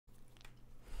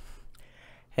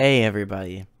Hey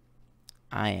everybody,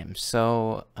 I am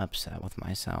so upset with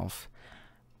myself.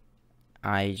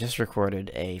 I just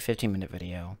recorded a 15-minute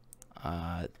video,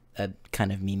 a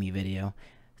kind of meme video,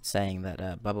 saying that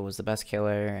Bubba was the best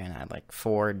killer and I had like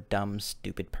 4 dumb,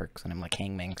 stupid perks on him, like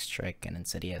Hangman's Trick and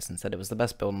Insidious, and said it was the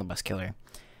best build and the best killer.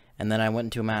 And then I went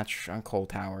into a match on Cold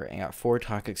Tower and got 4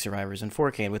 Toxic Survivors and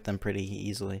 4K'd with them pretty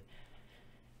easily.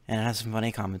 And it had some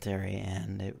funny commentary,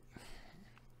 and it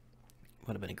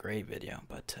would have been a great video,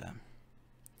 but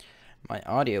my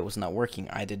audio was not working.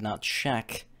 I did not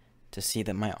check to see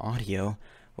that my audio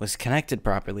was connected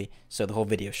properly, so the whole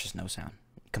video is just no sound,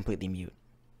 completely mute.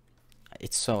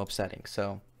 It's so upsetting.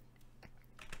 So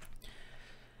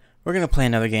we're gonna play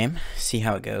another game, see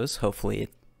how it goes. Hopefully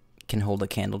it can hold a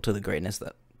candle to the greatness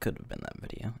that could have been that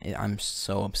video. I'm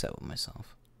so upset with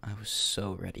myself. I was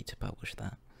so ready to publish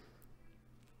that.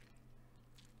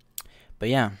 But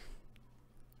yeah,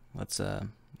 let's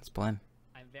play.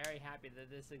 I'm very happy that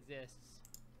this exists.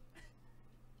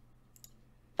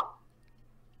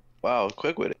 Wow,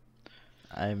 quick with it.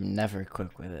 I'm never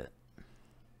quick with it.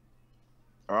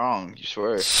 Wrong, you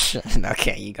swear.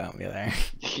 Okay, you got me there.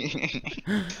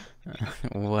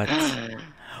 What?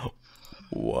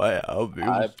 What?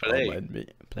 I play.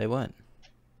 Play what?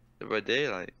 Dead by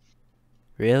Daylight.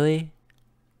 Really?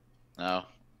 No.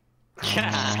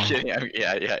 Oh. Kidding.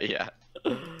 Yeah.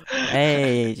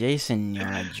 Hey, Jason, you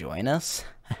wanna join us?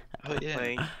 Oh yeah.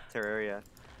 Playing Terraria.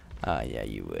 Yeah,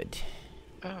 you would.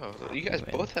 Oh, you guys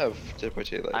Wait. both have Dead by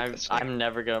Daylight. I'm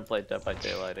never gonna play Dead by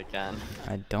Daylight again.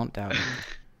 I don't doubt it.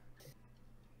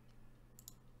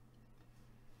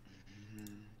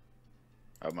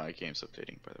 Oh, my game's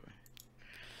updating, by the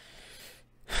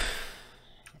way.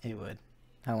 It would.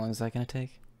 How long is that gonna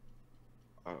take?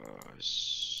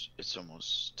 It's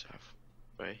almost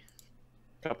halfway.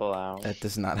 Couple hours. That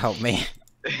does not help me.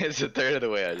 It's a third of the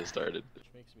way I just started.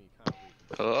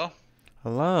 Hello?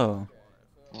 Hello.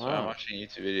 So I'm watching a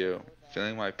YouTube video,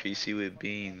 filling my PC with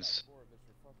beans.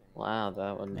 Wow,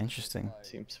 that one Interesting.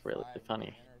 seems really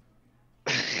funny.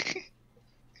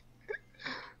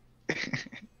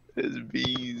 There's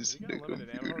beans in the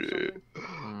computer.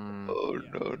 Oh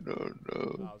no.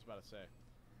 I was about to say,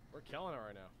 we're killing it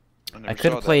right now. I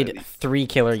could have played 3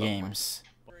 killer games.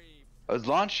 I was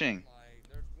launching.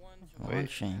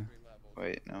 Launching.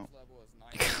 Wait, no.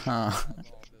 God.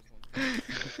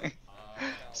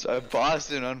 So I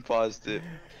paused and unpaused it.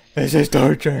 This is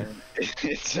torture.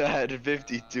 It's at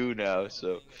 52 now,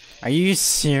 so Are you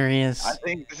serious? I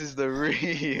think this is the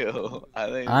real.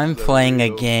 I'm playing a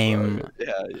game.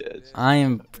 Yeah, yes. I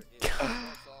am.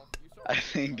 I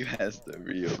think that's the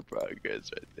real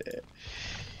progress right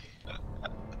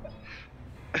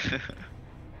there.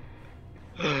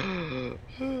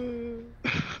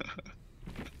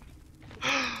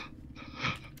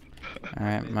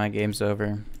 Alright, my game's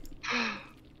over.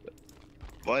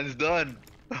 Mine's done.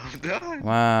 I'm done.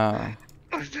 Wow.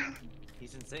 I'm done.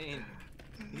 He's insane.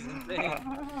 He's insane.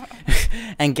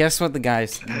 And guess what the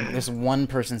guys, this one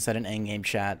person said in in-game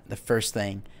chat, the first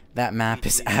thing, that map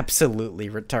is absolutely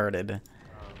retarded.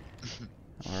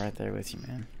 I'm right there with you,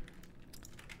 man.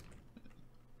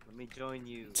 Let me join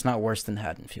you. It's not worse than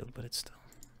Haddonfield, but it's still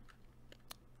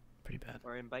pretty bad.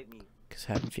 Or invite me. Because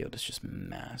Haddonfield is just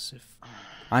massive.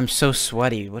 I'm so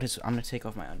sweaty. What is? I'm gonna take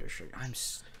off my undershirt. I'm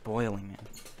spoiling it.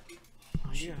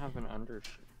 Why do you have an undershirt?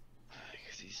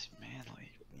 Because he's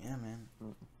manly. Yeah, man.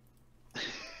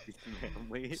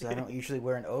 Wait. Because I don't usually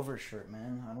wear an overshirt,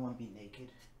 man. I don't want to be naked.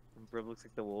 Bro looks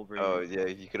like the Wolverine. Oh yeah,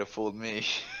 you could have fooled me.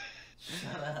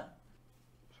 Shut up.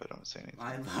 If I don't say anything.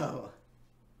 Milo.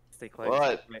 Stay quiet.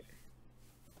 What?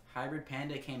 Hybrid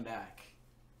Panda came back.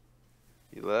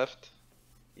 You left?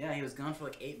 Yeah, he was gone for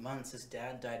like 8 months. His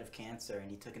dad died of cancer,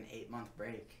 and he took an 8-month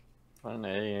break. What an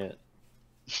idiot.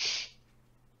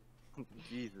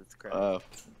 Jesus Christ.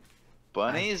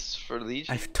 Bunnies for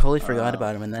Legion? I totally forgot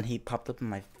about him, and then he popped up in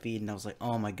my feed, and I was like,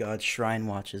 oh my god, Shrine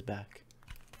Watch is back.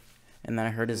 And then I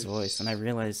heard his voice, and I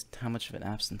realized how much of an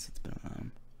absence it's been on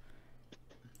him.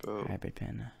 Bro, Hybrid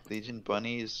Panda. Legion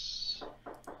bunnies.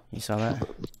 You saw that?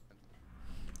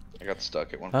 I got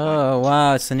stuck at one point. Oh,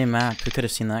 wow, it's a new map. We could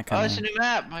have seen that Oh, coming. it's a new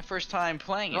map. My first time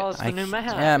playing it. Oh, it's the new map.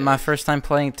 Yeah, my first time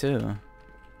playing, too.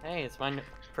 Hey, it's my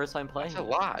first time playing. That's a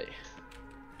lie.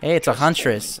 Hey, it's a Trust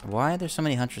huntress. Why are there so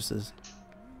many huntresses?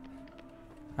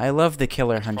 I love the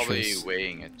killer Probably huntress.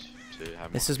 weighing it to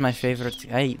have This more is my huntresses.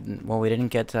 favorite. Well, we didn't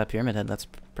get Pyramid Head. That's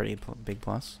pretty big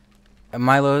plus.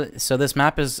 Milo, so this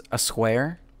map is a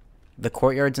square. The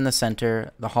courtyard's in the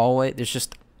center. The hallway, there's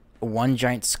just one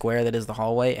giant square that is the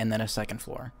hallway, and then a second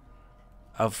floor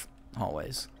of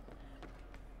hallways.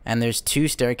 And there's two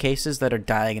staircases that are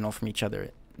diagonal from each other.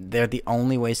 They're the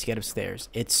only ways to get upstairs.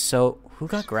 It's so... Who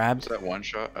got Was grabbed? that one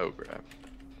shot? Oh, grab.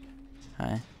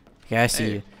 Hi. Okay, I see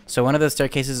Hey. you. So one of those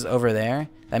staircases is over there.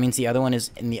 That means the other one is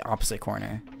in the opposite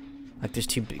corner. Like, there's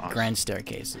two big Awesome. grand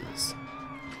staircases.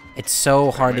 It's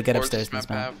so hard to many get floors upstairs does in this this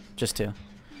map map. have? Just two.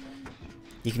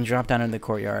 You can drop down into the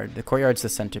courtyard. The courtyard's the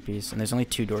centerpiece, and there's only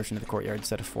 2 doors into the courtyard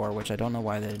instead of 4, which I don't know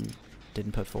why they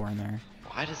didn't put 4 in there.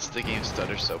 Why does the game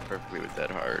stutter so perfectly with Dead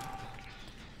Hard?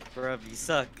 Bruv, you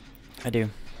suck. I do.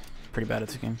 Pretty bad at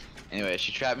this game. Anyway,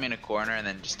 she trapped me in a corner and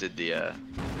then just did the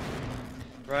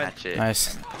Run. hatchet.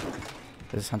 Nice.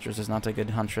 This huntress is not a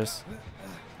good huntress.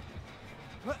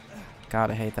 God,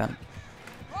 I hate that.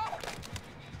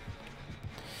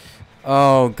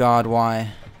 Oh God,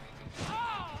 why?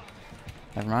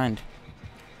 Never mind.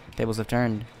 Tables have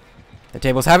turned. The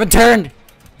tables haven't turned!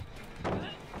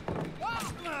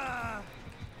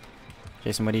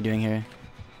 Jason, what are you doing here?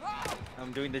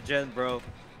 I'm doing the gen, bro.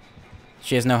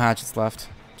 She has no hatchets left.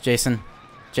 Jason,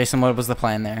 what was the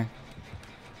plan there?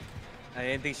 I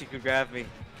didn't think she could grab me.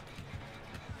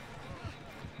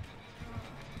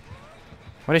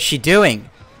 What is she doing?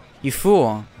 You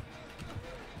fool.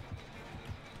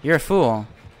 You're a fool.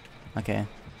 Okay,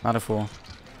 not a fool.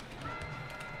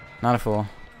 Not a fool.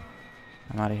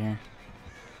 I'm out of here.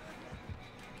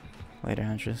 Later,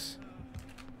 Huntress.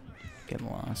 Get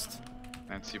lost.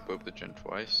 Nancy blew up the gen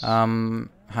twice.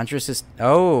 Huntress is...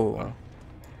 Oh!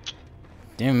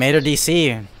 Dude, made her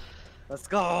DC. Let's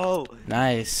go!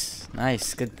 Nice.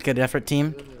 Nice. Good effort,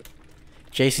 team.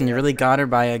 Jason, you really got her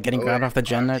by getting grabbed off the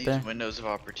gen right there. Windows of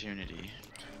opportunity.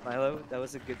 Milo, that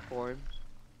was a good form.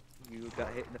 You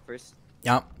got hit in the first.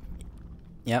 Yep.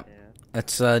 Yep. Yeah.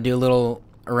 Let's do a little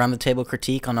around the table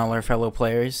critique on all our fellow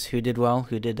players. Who did well?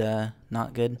 Who did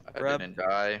not good? I Rub. didn't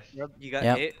die. Yep, you got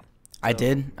Yep. hit. I So-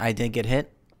 did. I did get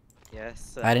hit.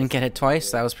 Yes. I didn't get hit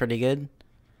twice. That was pretty good.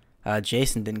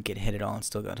 Jason didn't get hit at all and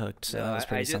still got hooked. So that was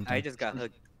pretty something. I just got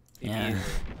hooked. Yeah.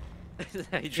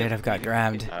 I Straight up got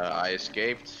grabbed. I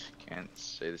escaped. Can't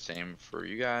say the same for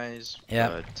you guys.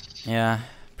 Yep. But Yeah.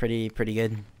 Pretty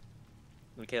good.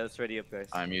 Okay, let's ready up, guys.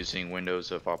 I'm using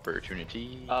Windows of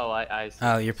opportunity. Oh, I see.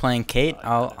 Oh, you're playing Kate?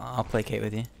 I'll play Kate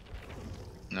with you.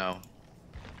 No.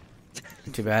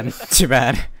 Too bad. Too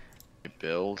bad.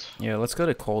 Build. Yeah, let's go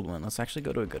to Coldwind. Let's actually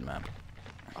go to a good map.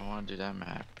 I want to do that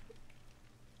map.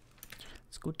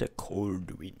 Let's go to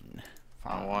Coldwind.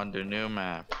 I want the new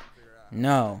map.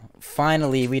 No,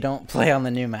 finally we don't play on the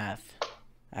new map.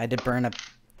 I had to burn a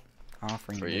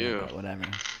offering For video, you. but whatever.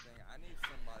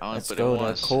 I only Let's put it go to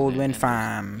once, Coldwind and-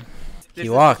 Farm. There's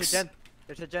walks. a gen.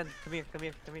 There's a gen. Come here, come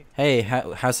here, come here. Hey,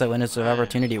 how's that Windows of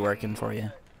Opportunity working for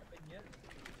you?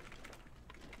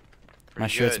 My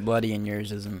Pretty shirt's good. bloody and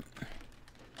yours isn't.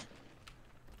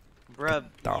 Bruh,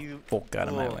 The you. fuck out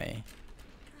of my fool. way,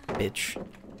 bitch.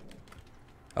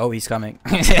 Oh, he's coming.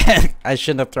 I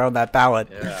shouldn't have thrown that pallet.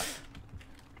 Yeah.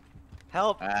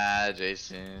 Help! Ah,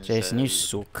 Jason. Jason, you says-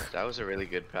 suck. That was a really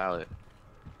good palette.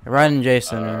 Run,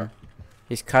 Jason. or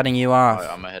he's cutting you off.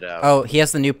 I'm gonna head out. Oh, he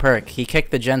has the new perk. He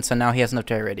kicked the gen, so now he has no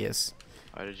terror radius.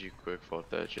 Why did you quick fault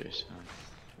that, Jason?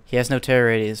 He has no terror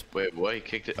radius. Wait, what? He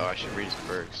kicked it? Oh, I should read his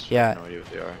perks. Yeah. I have no idea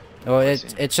what they are. Well, I it's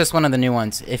see. it's just one of the new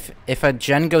ones. If a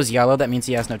gen goes yellow, that means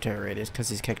he has no terror radius because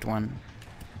he's kicked one.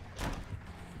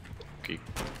 Okay.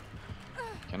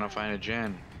 Cannot find a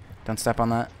gen. Don't step on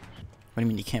that. What do you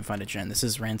mean you can't find a gen? This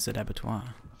is Rancid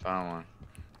Abattoir. Found one.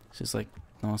 This is like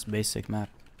the most basic map.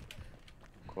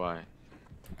 Quiet.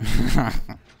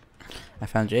 I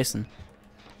found Jason.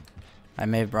 I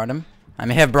may have brought him.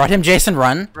 Jason,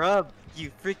 run. Bruh,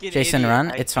 you freaking Jason, idiot.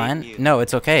 run. I It's hate fine. you. No,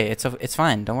 it's okay. It's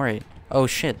fine. Don't worry. Oh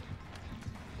shit.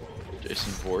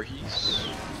 Jason Voorhees.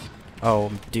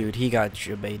 Oh, dude, he got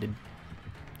jebaited.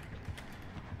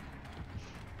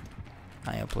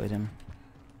 I outplayed him.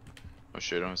 Oh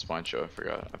shit, I'm a spawn show. I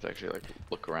forgot. I have to actually like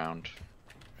look around.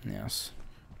 Yes.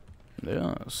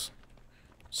 Yes.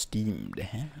 Steamed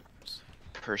hams.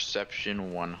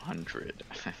 Perception 100.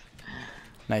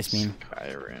 Nice meme.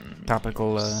 Skyrim.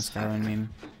 Topical Skyrim meme.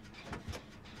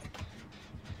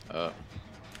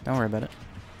 Don't worry about it.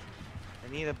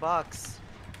 I need a box.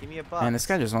 Give me a box. Man, this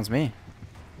guy just wants me.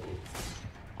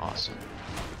 Awesome.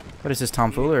 What is this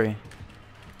tomfoolery?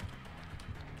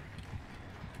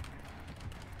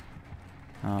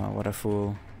 Oh, what a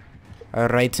fool. A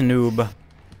right noob.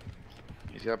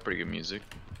 He's got pretty good music.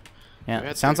 Yeah, We it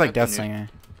had sounds to like cut the new- Deathslinger.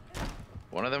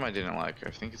 One of them I didn't like. I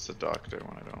think it's the Doctor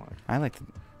one I don't like. I like the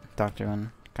Doctor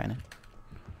one, kinda.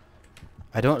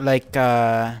 I don't like,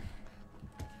 No,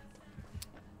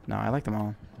 I like them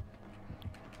all.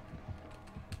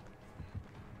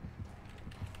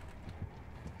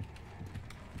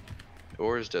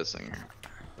 Or is Deathslinger,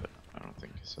 but I don't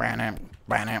think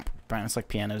So, It's like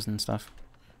pianos and stuff.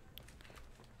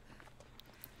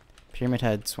 Pyramid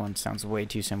Heads one sounds way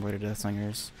too similar to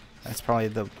Deathslingers. That's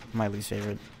probably my least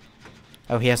favorite.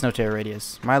 Oh, he has no terror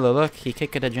radius. Milo, look, he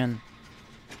kicked it again.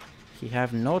 He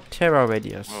have no terror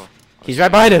radius. oh, He's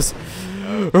right behind us.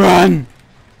 Run!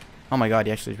 Oh my god,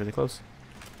 he actually is really close.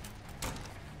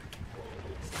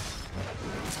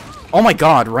 Oh my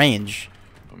god, range.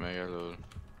 oh my god.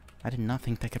 I did not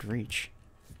think that could reach.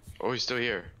 Oh, he's still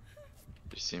here.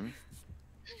 Did you see me?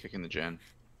 He's kicking the gen.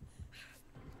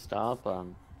 Stop.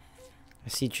 I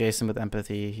see Jason with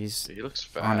empathy. He's Dude, he looks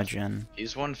fast. on a gen.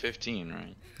 He's 115,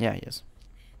 right? Yeah, he is.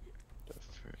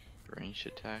 Range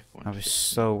attack. I was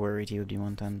so worried he would be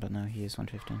 110, but no, he is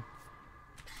 115.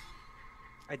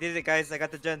 I did it, guys. I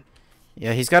got the gen.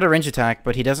 Yeah, he's got a range attack,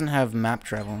 but he doesn't have map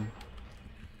travel.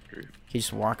 True. He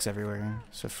just walks everywhere,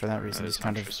 so for that reason His he's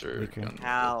kind of Huntress are weaker. gun-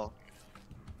 How?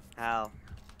 How?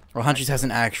 Well, Huntress has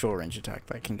an actual range attack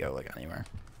that can go like anywhere.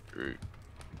 True.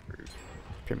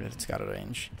 Pyramid's got a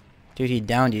range. Dude, he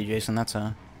downed you, Jason. That's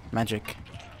a magic.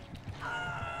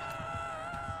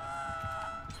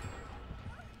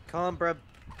 Come on, bruh.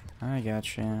 I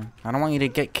gotcha. I don't want you to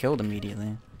get killed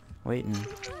immediately. Waiting.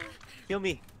 Kill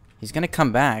me. He's gonna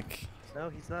come back. No,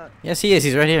 he's not. Yes, he is.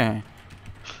 He's right here.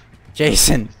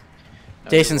 Jason.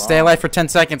 That's Jason, stay wrong. alive for 10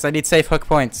 seconds. I need safe hook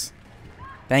points.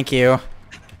 Thank you.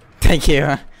 Thank you.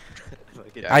 Yeah,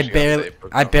 I actually got barely, safe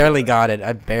hook I on barely that. got it.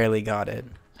 I barely got it.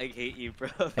 I hate you, bro.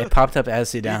 It popped up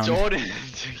as he You down. told him.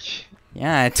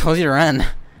 Yeah, I told you to run.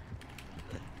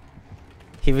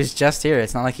 He was just here.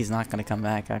 It's not like he's not gonna come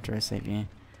back after I save you.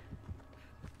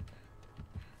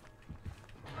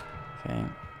 Okay.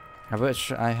 I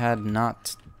wish I had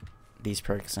not these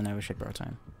perks, and I wish I brought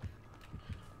time.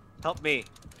 Help me.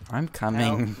 I'm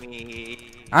coming. Help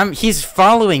me. He's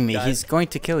following me. Guys, He's going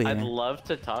to kill you. I'd love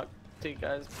to talk to you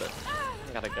guys, but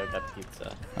I gotta go get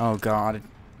pizza. Oh god.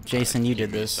 Jason, you did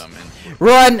Give me this. some info.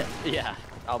 Run! Yeah.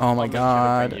 Oh my I'll make sure to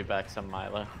God. bring you back some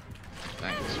Milo.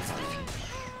 Thanks.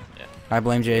 Yeah. I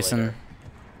blame See you Jason. later.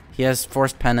 He has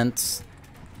forced penance.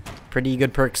 Pretty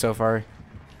good perk so far.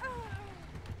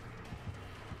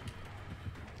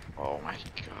 Oh my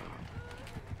god.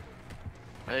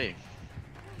 Hey.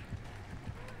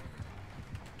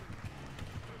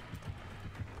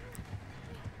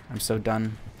 I'm so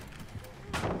done.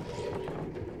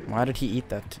 Why did he eat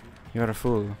that? You're a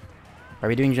fool. Are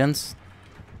we doing gens?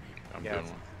 I'm Yes. doing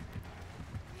one.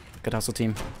 Good hustle,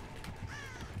 team.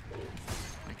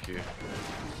 Thank you.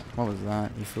 What was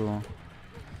that, you fool?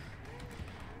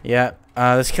 Yeah,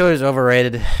 this killer's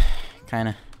overrated.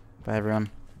 Kinda. By everyone.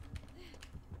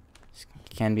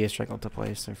 Can be a struggle to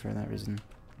play, so for that reason.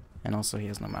 And also he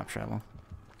has no map travel.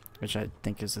 Which I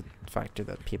think is a factor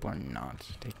that people are not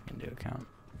taking into account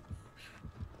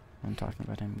when talking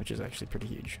about him, which is actually pretty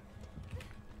huge.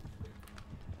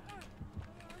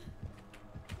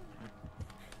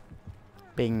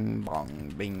 Bing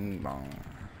bong, bing bong.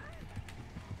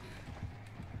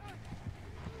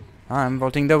 I'm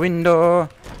vaulting the window.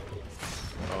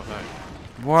 Oh, hi.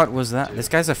 What was that? This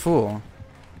guy's a fool.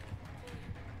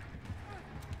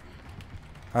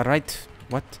 Alright.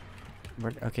 What?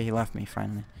 Okay, he left me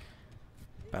finally.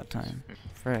 About time.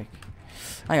 Frick.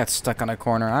 I got stuck on a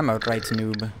corner. I'm a right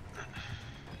noob.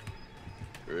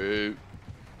 Rude.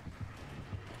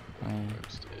 Wait.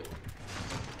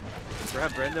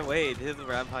 Bruh, Brendan, wait. This is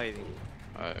where I'm hiding.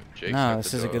 Jake's No, got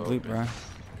this the is a door good loot, open. bro. I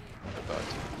thought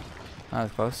so. That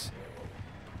was close.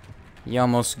 You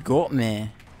almost got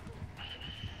me.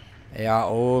 You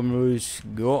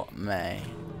almost got me.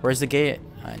 Where's the gate?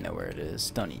 I know where it is.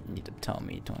 Don't even need to tell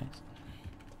me twice.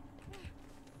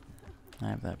 I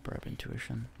have that burp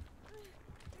intuition.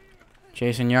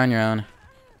 Jason, you're on your own.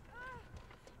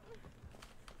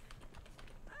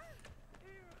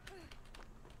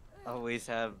 Always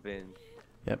have been.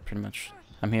 Yep, pretty much.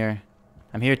 I'm here.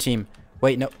 I'm here, team.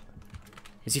 Wait, no.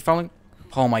 Is he following?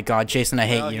 Oh my god, Jason, I We're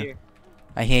hate all you. here.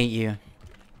 I hate you.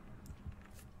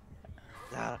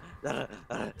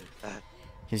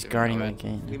 He's Give him guarding a the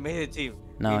win. gate. We made it, team.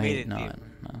 No, we made he, it, no, team.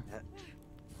 no.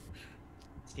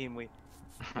 Team, we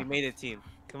made it, team.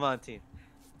 Come on, team.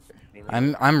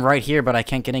 I'm right here, but I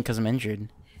can't get in because I'm injured.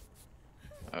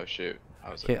 Oh shoot. I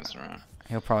was Yeah. messing around.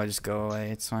 He'll probably just go away.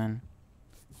 It's fine.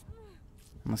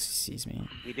 Unless he sees me.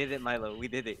 We did it, Milo. We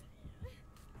did it.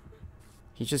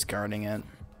 He's just guarding it.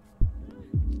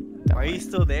 Why are you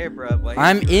still there, bro? Why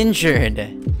I'm injured.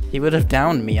 He would have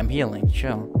downed me. I'm healing.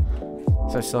 Chill.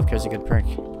 So self-care's a good perk.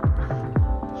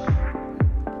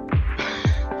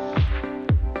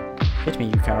 Hit me,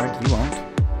 you coward. You won't.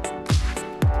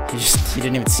 You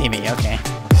didn't even see me. Okay.